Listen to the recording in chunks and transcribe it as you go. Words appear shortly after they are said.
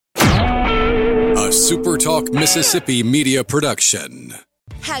SuperTalk Mississippi Media production.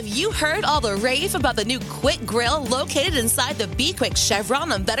 Have you heard all the rave about the new Quick Grill located inside the Be Quick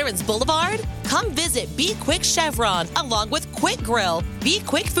Chevron on Veterans Boulevard? Come visit Be Quick Chevron along with Quick Grill, Be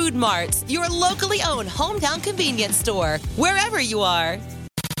Quick Food Marts, your locally owned hometown convenience store, wherever you are.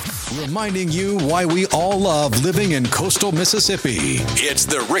 Reminding you why we all love living in coastal Mississippi. It's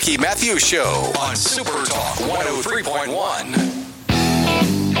the Ricky Mathews Show on SuperTalk 103.1.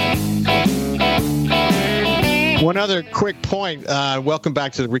 One other quick point. Welcome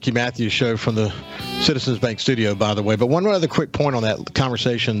back to the Ricky Mathews Show from the Citizens Bank studio, by the way. But one other quick point on that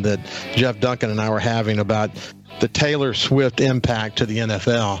conversation that Jeff Duncan and I were having about the Taylor Swift impact to the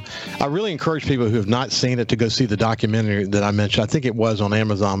NFL. I really encourage people who have not seen it to go see the documentary that I mentioned. I think it was on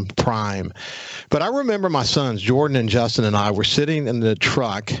Amazon Prime. But I remember my sons, Jordan and Justin, and I were sitting in the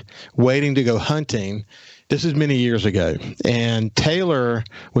truck waiting to go hunting. This is many years ago. And Taylor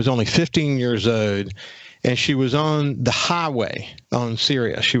was only 15 years old. And she was on the highway on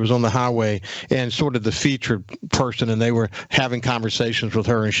Syria. She was on the highway and sort of the featured person, and they were having conversations with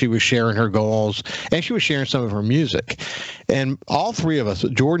her, and she was sharing her goals, and she was sharing some of her music. And all three of us,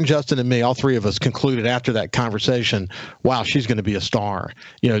 Jordan, Justin, and me, all three of us concluded after that conversation, wow, she's going to be a star.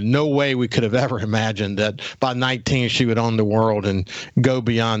 You know, no way we could have ever imagined that by 19 she would own the world and go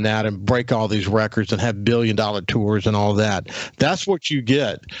beyond that and break all these records and have billion-dollar tours and all that. That's what you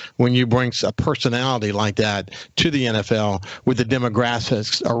get when you bring a personality like that to the NFL with the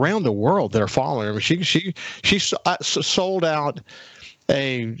demographics around the world that are following her. She sold out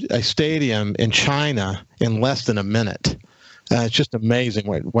a stadium in China in less than a minute. It's just amazing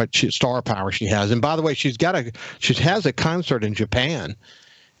what star power she has. And by the way, she has a concert in Japan.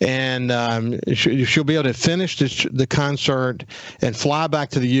 And she'll be able to finish the concert and fly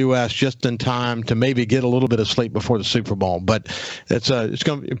back to the U.S. just in time to maybe get a little bit of sleep before the Super Bowl. But we're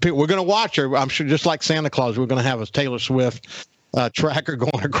going to watch her. I'm sure, just like Santa Claus, we're going to have a Taylor Swift tracker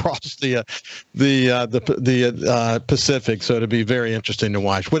going across the Pacific. So it'll be very interesting to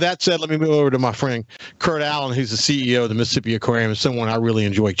watch. With that said, let me move over to my friend Kurt Allen, who's the CEO of the Mississippi Aquarium, and someone I really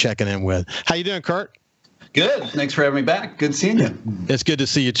enjoy checking in with. How you doing, Kurt? Good. Thanks for having me back. Good seeing you. It's good to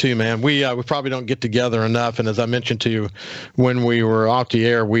see you too, man. We probably don't get together enough, and as I mentioned to you when we were off the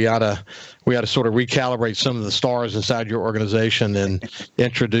air, we ought to sort of recalibrate some of the stars inside your organization and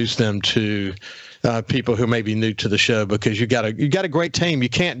introduce them to people who may be new to the show, because you got a great team. You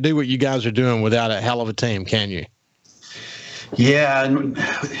can't do what you guys are doing without a hell of a team, can you? Yeah, and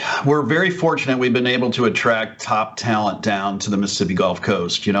we're very fortunate we've been able to attract top talent down to the Mississippi Gulf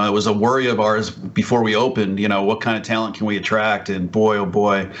Coast. You know, it was a worry of ours before we opened, you know, what kind of talent can we attract? And boy, oh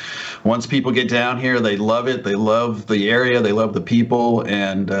boy, once people get down here, they love it. They love the area. They love the people.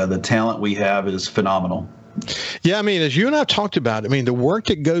 And the talent we have is phenomenal. Yeah, I mean, as you and I have talked about, I mean, the work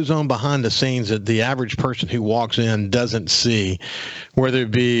that goes on behind the scenes that the average person who walks in doesn't see, whether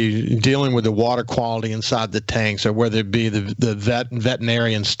it be dealing with the water quality inside the tanks or whether it be the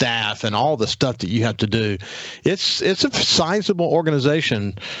veterinarian staff and all the stuff that you have to do. It's a sizable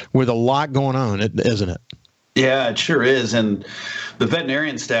organization with a lot going on, isn't it? Yeah, it sure is. And the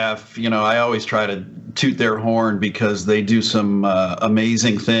veterinarian staff, you know, I always try to toot their horn because they do some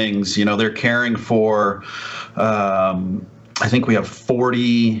amazing things. You know, they're caring for, I think we have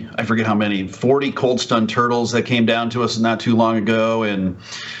 40, I forget how many, 40 cold stun turtles that came down to us not too long ago.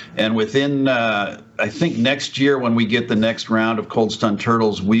 And within, I think next year when we get the next round of cold stun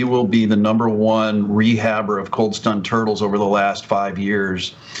turtles, we will be the #1 rehabber of cold stun turtles over the last 5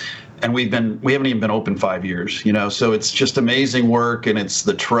 years. And we haven't even been open 5 years, you know, so it's just amazing work, and it's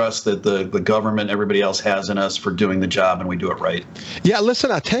the trust that the government, everybody else has in us for doing the job, and we do it right. Yeah, listen,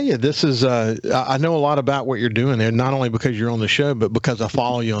 I tell you, this is, I know a lot about what you're doing there, not only because you're on the show, but because I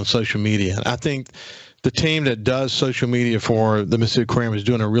follow you on social media. And I think the team that does social media for the Mississippi Aquarium is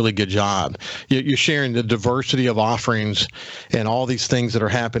doing a really good job. You're sharing the diversity of offerings and all these things that are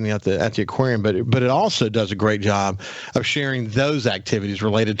happening at the aquarium, but it also does a great job of sharing those activities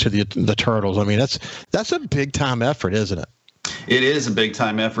related to the turtles. I mean, that's a big time effort, isn't it? It is a big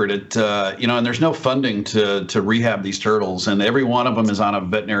time effort. You know, and there's no funding to rehab these turtles, and every one of them is on a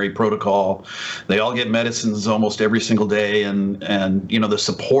veterinary protocol. They all get medicines almost every single day, and you know, the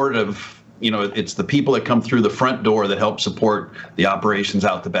support of, you know, it's the people that come through the front door that help support the operations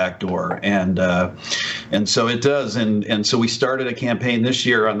out the back door. And so it does. And so we started a campaign this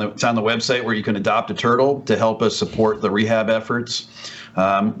year it's on the website where you can adopt a turtle to help us support the rehab efforts.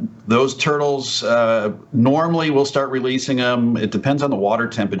 Those turtles, normally we'll start releasing them. It depends on the water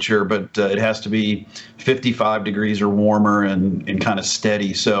temperature, but it has to be 55 degrees or warmer and kind of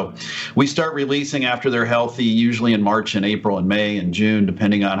steady. So we start releasing after they're healthy, usually in March and April and May and June,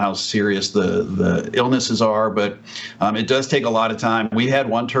 depending on how serious the illnesses are. But it does take a lot of time. We had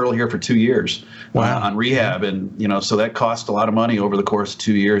one turtle here for 2 years on rehab. And, so that cost a lot of money over the course of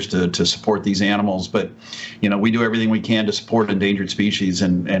 2 years to support these animals. But, we do everything we can to support endangered species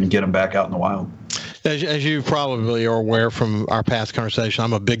and get them back out in the wild. As you probably are aware from our past conversation,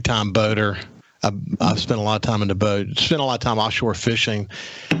 I'm a big-time boater. I've spent a lot of time in the boat, spent a lot of time offshore fishing.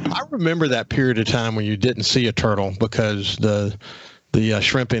 I remember that period of time when you didn't see a turtle because the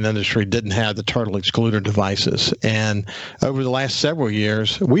shrimping industry didn't have the turtle excluder devices. And over the last several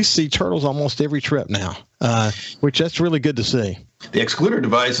years, we see turtles almost every trip now, which that's really good to see. The excluder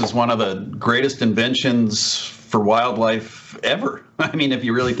device is one of the greatest inventions for wildlife ever. I mean, if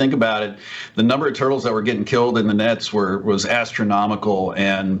you really think about it, the number of turtles that were getting killed in the nets was astronomical.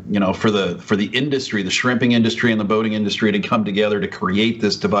 And, for the industry, the shrimping industry and the boating industry to come together to create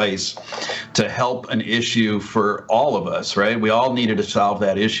this device to help an issue for all of us, right? We all needed to solve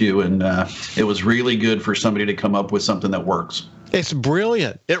that issue. And it was really good for somebody to come up with something that works. It's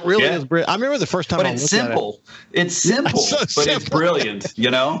brilliant. It really is brilliant. I remember the first time I looked at it. It's simple, but it's brilliant,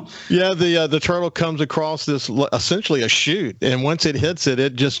 Yeah, the turtle comes across this essentially a chute, and once it hits it,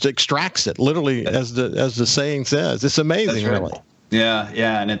 it just extracts it, literally, as the saying says. It's amazing, right. Really. Yeah,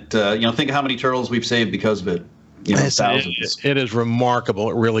 and it think of how many turtles we've saved because of it. Thousands. It is remarkable.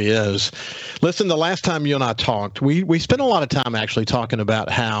 It really is. Listen, the last time you and I talked, we spent a lot of time actually talking about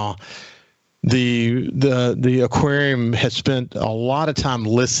how the aquarium has spent a lot of time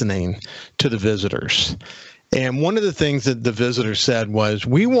listening to the visitors. And one of the things that the visitors said was,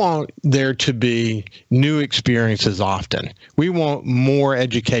 we want there to be new experiences often. We want more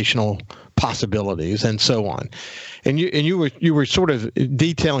educational possibilities and so on. And you were sort of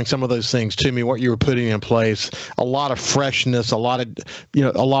detailing some of those things to me, what you were putting in place, a lot of freshness, a lot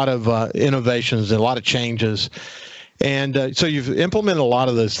of innovations, and a lot of changes. And so you've implemented a lot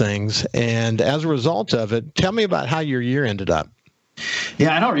of those things. And as a result of it, tell me about how your year ended up.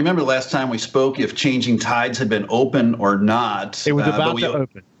 Yeah, I don't remember the last time we spoke if Changing Tides had been open or not. It was about to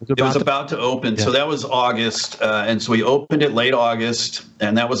open. It was about to open. Yeah. So that was August. And so we opened it late August.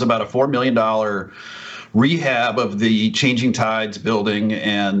 And that was about a $4 million rehab of the Changing Tides building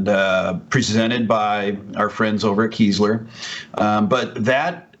and presented by our friends over at Kiesler. But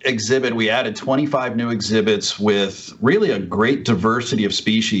that exhibit, we added 25 new exhibits with really a great diversity of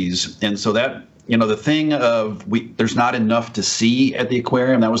species. And so that, the thing of there's not enough to see at the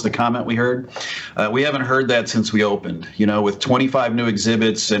aquarium, that was the comment we heard. We haven't heard that since we opened, with 25 new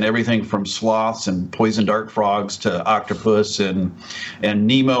exhibits and everything from sloths and poison dart frogs to octopus and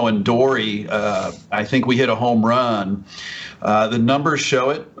Nemo and Dory. I think we hit a home run. The numbers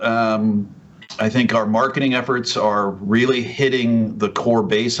show it. I think our marketing efforts are really hitting the core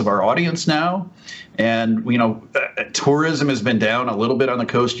base of our audience now. And, tourism has been down a little bit on the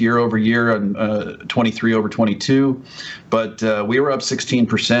coast year over year on 23 over 22, but we were up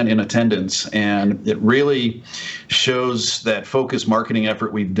 16% in attendance. And it really shows that focused marketing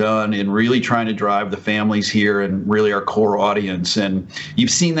effort we've done in really trying to drive the families here and really our core audience. And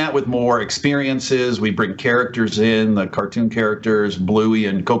you've seen that with more experiences. We bring characters in, the cartoon characters. Bluey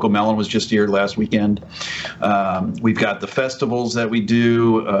and Coco Melon was just here last weekend. We've got the festivals that we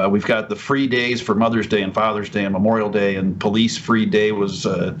do. We've got the free days for Mother's Day and Father's Day and Memorial Day, and Police Free Day was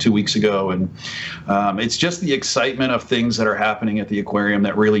 2 weeks ago. And it's just the excitement of things that are happening at the aquarium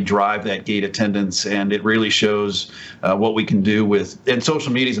that really drive that gate attendance, and it really shows what we can do with, and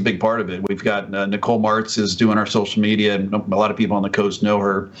social media is a big part of it. We've got Nicole Martz is doing our social media, and a lot of people on the coast know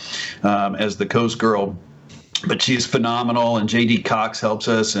her as the Coast Girl. But she's phenomenal, and J.D. Cox helps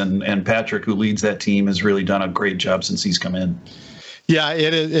us, and Patrick, who leads that team, has really done a great job since he's come in. Yeah,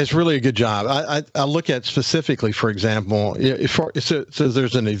 it's really a good job. I look at specifically, for example, so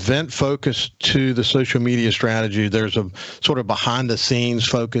there's an event focus to the social media strategy. There's a sort of behind the scenes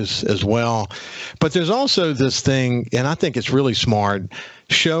focus as well. But there's also this thing, and I think it's really smart,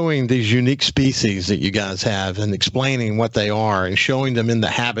 showing these unique species that you guys have and explaining what they are and showing them in the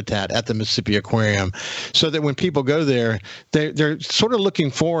habitat at the Mississippi Aquarium, so that when people go there, they're sort of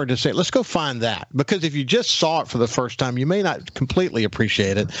looking forward to say, let's go find that. Because if you just saw it for the first time, you may not completely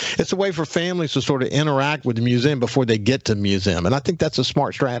appreciate it. It's a way for families to sort of interact with the museum before they get to the museum. And I think that's a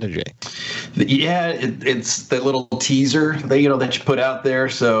smart strategy. Yeah, it's the little teaser that you put out there.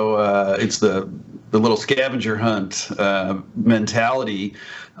 So it's the little scavenger hunt mentality.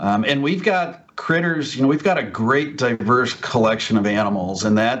 And we've got critters, we've got a great diverse collection of animals,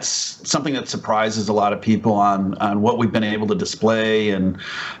 and that's something that surprises a lot of people on what we've been able to display. And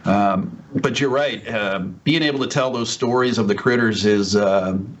but you're right, being able to tell those stories of the critters is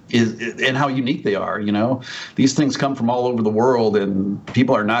and how unique they are. These things come from all over the world, and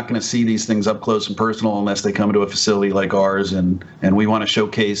people are not going to see these things up close and personal unless they come to a facility like ours. And we want to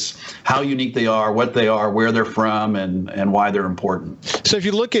showcase how unique they are, what they are, where they're from, and why they're important. So if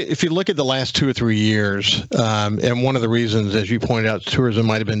you look at the last 2 or 3 years, and one of the reasons, as you pointed out, tourism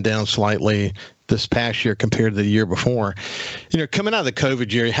might have been down slightly this past year compared to the year before. Coming out of the COVID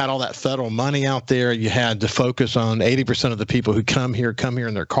year, you had all that federal money out there. You had to focus on 80% of the people who come here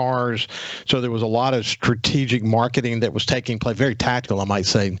in their cars. So there was a lot of strategic marketing that was taking place, very tactical, I might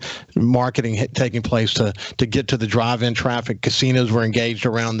say, marketing taking place to get to the drive-in traffic. Casinos were engaged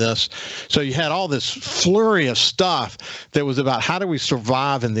around this. So you had all this flurry of stuff that was about how do we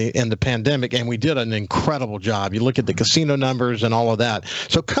survive in the pandemic, and we did an incredible job. You look at the casino numbers and all of that.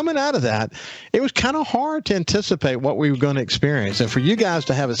 So coming out of that, it was kind of hard to anticipate what we were going to experience. And for you guys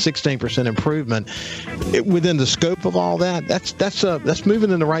to have a 16% improvement within the scope of all that, that's moving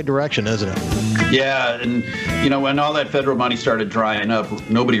in the right direction, isn't it? Yeah. And, when all that federal money started drying up,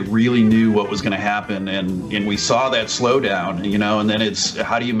 nobody really knew what was going to happen. And we saw that slowdown, and then it's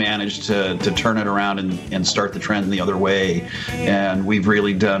how do you manage to turn it around and start the trend the other way? And we've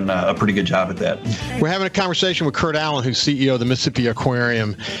really done a pretty good job at that. We're having a conversation with Kurt Allen, who's CEO of the Mississippi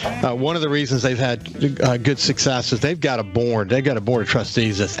Aquarium. One of the reasons they've had good success is they've got a board of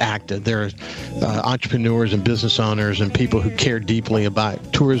trustees that's active. They're entrepreneurs and business owners and people who care deeply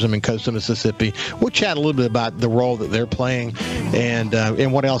about tourism in coastal Mississippi. We'll chat a little bit about the role that they're playing and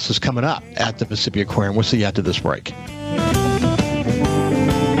what else is coming up at the Mississippi Aquarium. We'll see you after this break.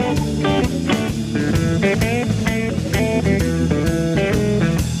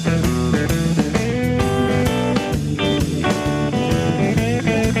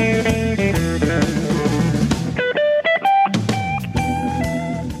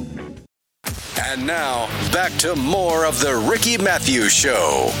 And now, back to more of the Ricky Mathews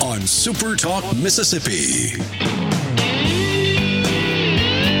Show on SuperTalk Mississippi.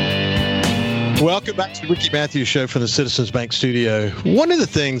 Welcome back to the Ricky Mathews Show from the Citizens Bank studio. One of the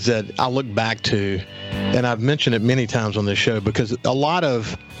things that I look back to, and I've mentioned it many times on this show, because a lot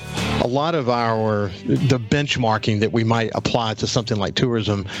of the benchmarking that we might apply to something like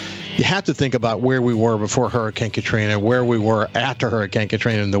tourism, you have to think about where we were before Hurricane Katrina, where we were after Hurricane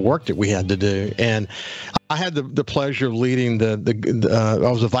Katrina, and the work that we had to do. And I had the pleasure of leading I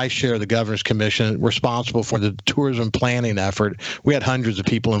was the vice chair of the Governor's Commission, responsible for the tourism planning effort. We had hundreds of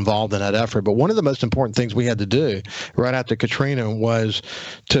people involved in that effort. But one of the most important things we had to do right after Katrina was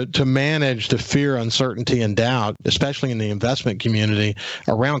to manage the fear, uncertainty, and doubt, especially in the investment community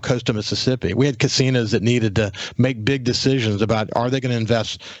around coastal Mississippi. We had casinos that needed to make big decisions about, are they going to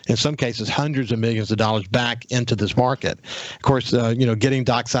invest, in some cases, hundreds of millions of dollars back into this market. Of course, getting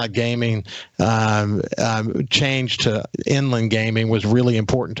dockside gaming change to inland gaming was really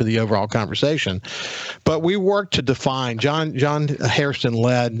important to the overall conversation. But we worked to define. John Hairston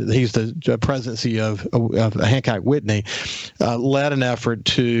led. He's the presidency of Hancock Whitney, led an effort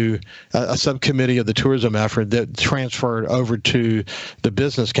to a subcommittee of the tourism effort that transferred over to the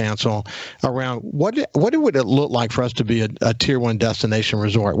Business Council around what would it look like for us to be a Tier 1 destination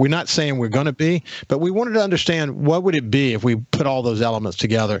resort. We're not saying we're going to be, but we wanted to understand what would it be if we put all those elements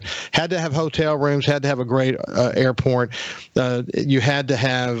together. Had to have hotel rooms, had to have a great airport. You had to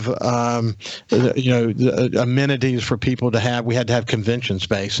have amenities for people to have. We had to have convention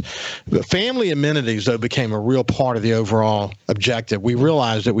space. The family amenities, though, became a real part of the overall objective. We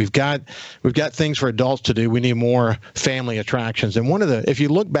realized that we've got things for adults to do. We need more family attractions. And if you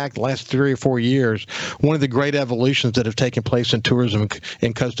look back the last 3 or 4 years, one of the great evolutions that have taken place in tourism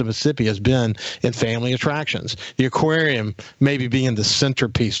in coastal Mississippi has been in family attractions. The aquarium maybe being the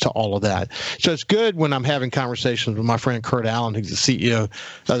centerpiece to all of that. So it's good when I'm having conversations with my friend Kurt Allen, who's the CEO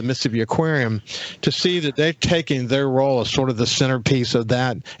of the Mississippi Aquarium, to see that they've taken their role as sort of the centerpiece of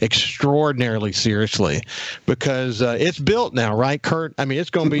that extraordinarily seriously, because it's built now, right, Kurt? I mean, it's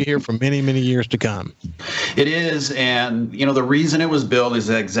going to be here for many, many years to come. It is, and the reason it was built is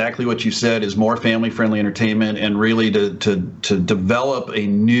exactly what you said, is more family-friendly entertainment, and really to develop a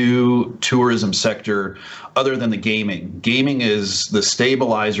new tourism sector other than the gaming. Gaming is the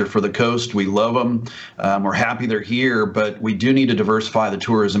stabilizer for the coast. We love them. We're happy they're here, but we do need to diversify the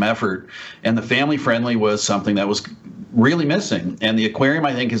tourism effort. And the family-friendly was something that was really missing. And the aquarium,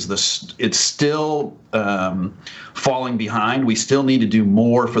 I think, it's still falling behind. We still need to do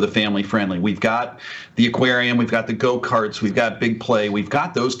more for the family friendly. We've got the aquarium, we've got the go-karts, we've got big play, we've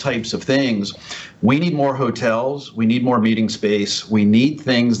got those types of things. We need more hotels, we need more meeting space, we need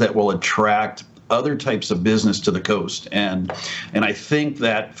things that will attract other types of business to the coast. And I think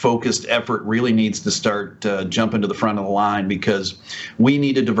that focused effort really needs to start jumping to the front of the line, because we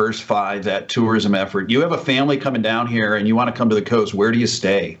need to diversify that tourism effort. You have a family coming down here and you want to come to the coast, where do you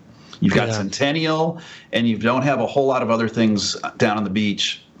stay? You've got Centennial, and you don't have a whole lot of other things down on the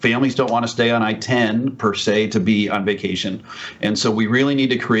beach. Families don't want to stay on I-10 per se to be on vacation. And so we really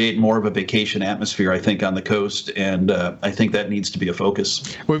need to create more of a vacation atmosphere, I think, on the coast. And I think that needs to be a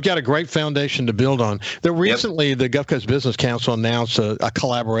focus. We've got a great foundation to build on. Recently, the Gulf Coast Business Council announced a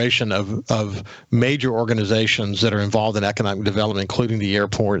collaboration of major organizations that are involved in economic development, including the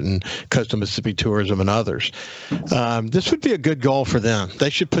airport and Coastal Mississippi Tourism and others. This would be a good goal for them.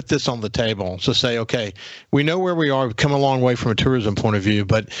 They should put this on the table to say, okay, we know where we are. We've come a long way from a tourism point of view,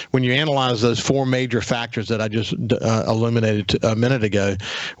 but when you analyze those four major factors that I just illuminated a minute ago,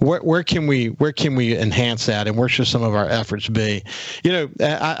 where can we enhance that, and where should some of our efforts be?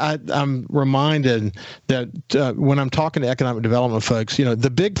 I'm reminded that when I'm talking to economic development folks,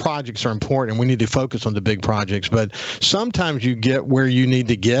 the big projects are important, and we need to focus on the big projects. But sometimes you get where you need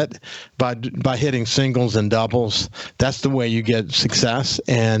to get by hitting singles and doubles. That's the way you get success.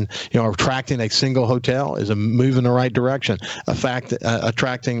 And attracting a single hotel is a move in the right direction.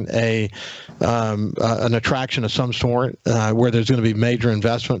 Attracting an attraction of some sort where there's going to be major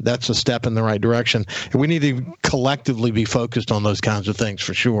investment, that's a step in the right direction. And we need to collectively be focused on those kinds of things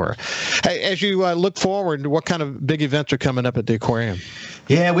for sure. Hey, as you look forward, what kind of big events are coming up at the aquarium?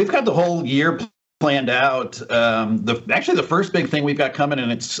 Yeah, we've got the whole year planned out. The first big thing we've got coming,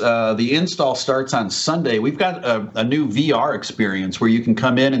 and it's the install starts on Sunday. We've got a new VR experience where you can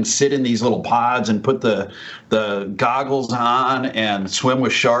come in and sit in these little pods and put the goggles on and swim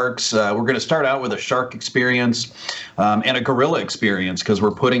with sharks. We're going to start out with a shark experience and a gorilla experience, because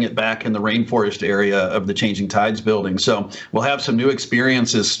we're putting it back in the rainforest area of the Changing Tides building. So we'll have some new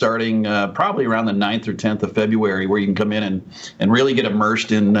experiences starting probably around the 9th or 10th of February, where you can come in and really get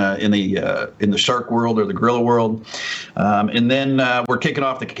immersed in the shark world or the gorilla world. And then we're kicking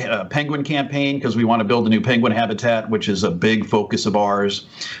off the penguin campaign, because we want to build a new penguin habitat, which is a big focus of ours.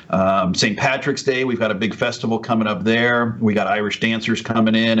 St. Patrick's Day, we've got a big festival coming up there. We got Irish dancers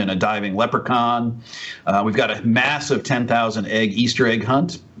coming in and a diving leprechaun. We've got a massive 10,000 egg Easter egg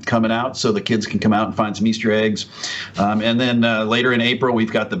hunt coming out, so the kids can come out and find some Easter eggs. And then later in April,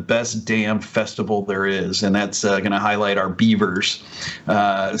 we've got the Best Dam Festival there is, and that's going to highlight our beavers.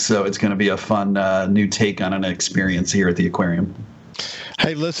 So it's going to be a fun new take on an experience here at the aquarium.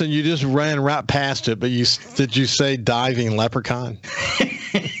 Hey, listen, you just ran right past it, but did you say diving leprechaun?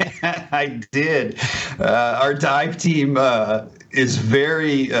 I did. Our dive team is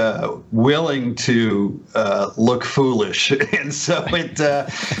very willing to look foolish. And so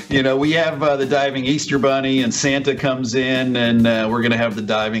we have the diving Easter Bunny, and Santa comes in, and we're going to have the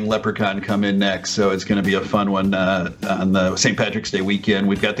diving leprechaun come in next. So it's going to be a fun one on the St. Patrick's Day weekend.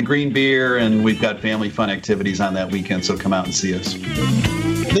 We've got the green beer, and we've got family fun activities on that weekend. So come out and see us.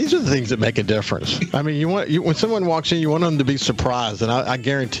 These are the things that make a difference. I mean, when someone walks in, you want them to be surprised, and I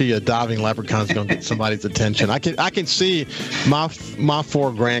guarantee you, a diving leprechaun is going to get somebody's attention. I can see my 4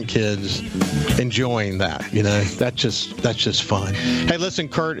 grandkids enjoying that. That's just fun. Hey, listen,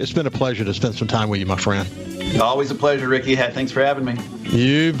 Kurt, it's been a pleasure to spend some time with you, my friend. Always a pleasure, Ricky. Thanks for having me.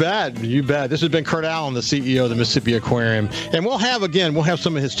 You bet. This has been Kurt Allen, the CEO of the Mississippi Aquarium. And we'll have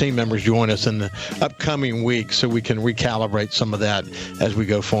some of his team members join us in the upcoming weeks so we can recalibrate some of that as we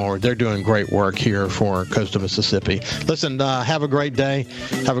go forward. They're doing great work here for Coastal Mississippi. Listen, have a great day.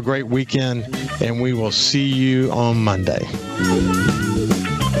 Have a great weekend. And we will see you on Monday.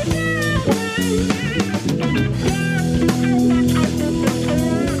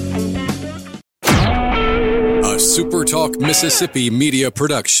 SuperTalk Mississippi Media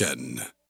Production.